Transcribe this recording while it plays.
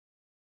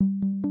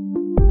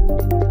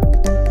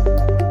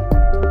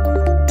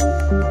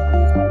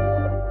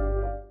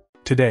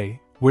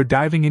Today, we're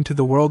diving into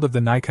the world of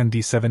the Nikon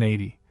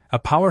D780, a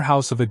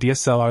powerhouse of a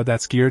DSLR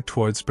that's geared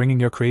towards bringing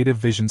your creative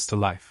visions to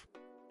life.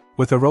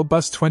 With a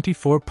robust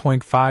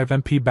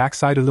 24.5MP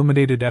backside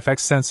illuminated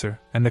FX sensor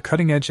and the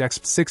cutting-edge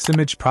X6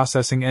 image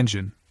processing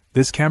engine,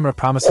 this camera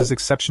promises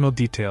exceptional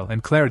detail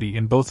and clarity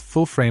in both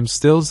full-frame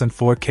stills and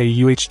 4K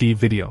UHD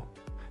video.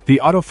 The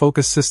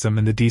autofocus system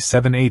in the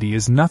D780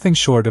 is nothing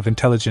short of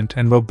intelligent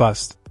and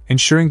robust,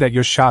 ensuring that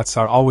your shots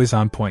are always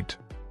on point.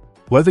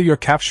 Whether you're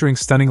capturing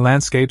stunning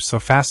landscapes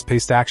or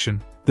fast-paced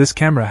action, this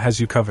camera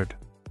has you covered.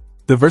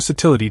 The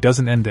versatility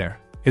doesn't end there.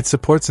 It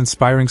supports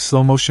inspiring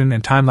slow-motion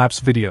and time-lapse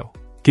video,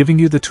 giving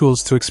you the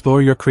tools to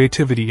explore your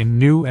creativity in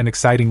new and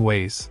exciting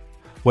ways.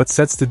 What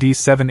sets the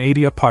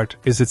D780 apart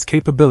is its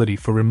capability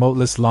for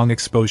remoteless long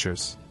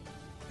exposures.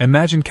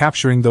 Imagine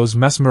capturing those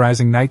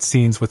mesmerizing night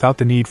scenes without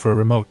the need for a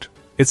remote.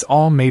 It's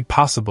all made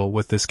possible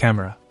with this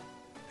camera.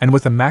 And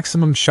with a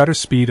maximum shutter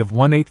speed of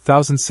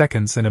 1/8000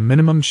 seconds and a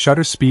minimum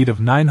shutter speed of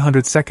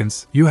 900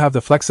 seconds, you have the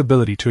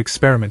flexibility to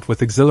experiment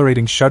with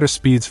exhilarating shutter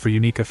speeds for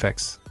unique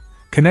effects.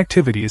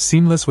 Connectivity is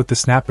seamless with the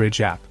SnapBridge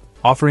app,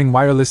 offering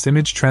wireless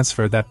image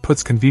transfer that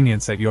puts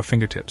convenience at your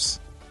fingertips.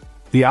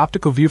 The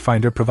optical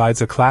viewfinder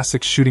provides a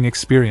classic shooting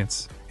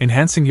experience,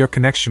 enhancing your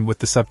connection with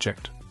the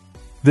subject.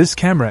 This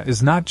camera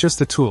is not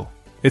just a tool,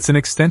 it's an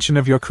extension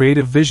of your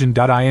creative vision.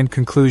 In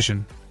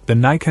conclusion, the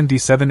Nikon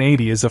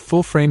D780 is a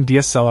full-frame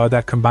DSLR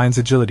that combines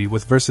agility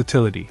with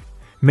versatility,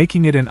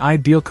 making it an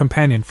ideal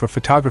companion for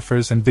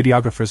photographers and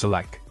videographers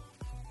alike.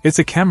 It's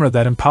a camera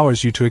that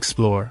empowers you to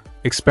explore,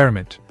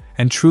 experiment,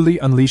 and truly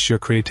unleash your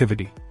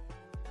creativity.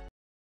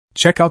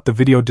 Check out the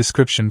video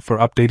description for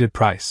updated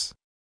price.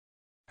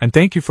 And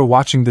thank you for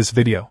watching this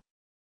video.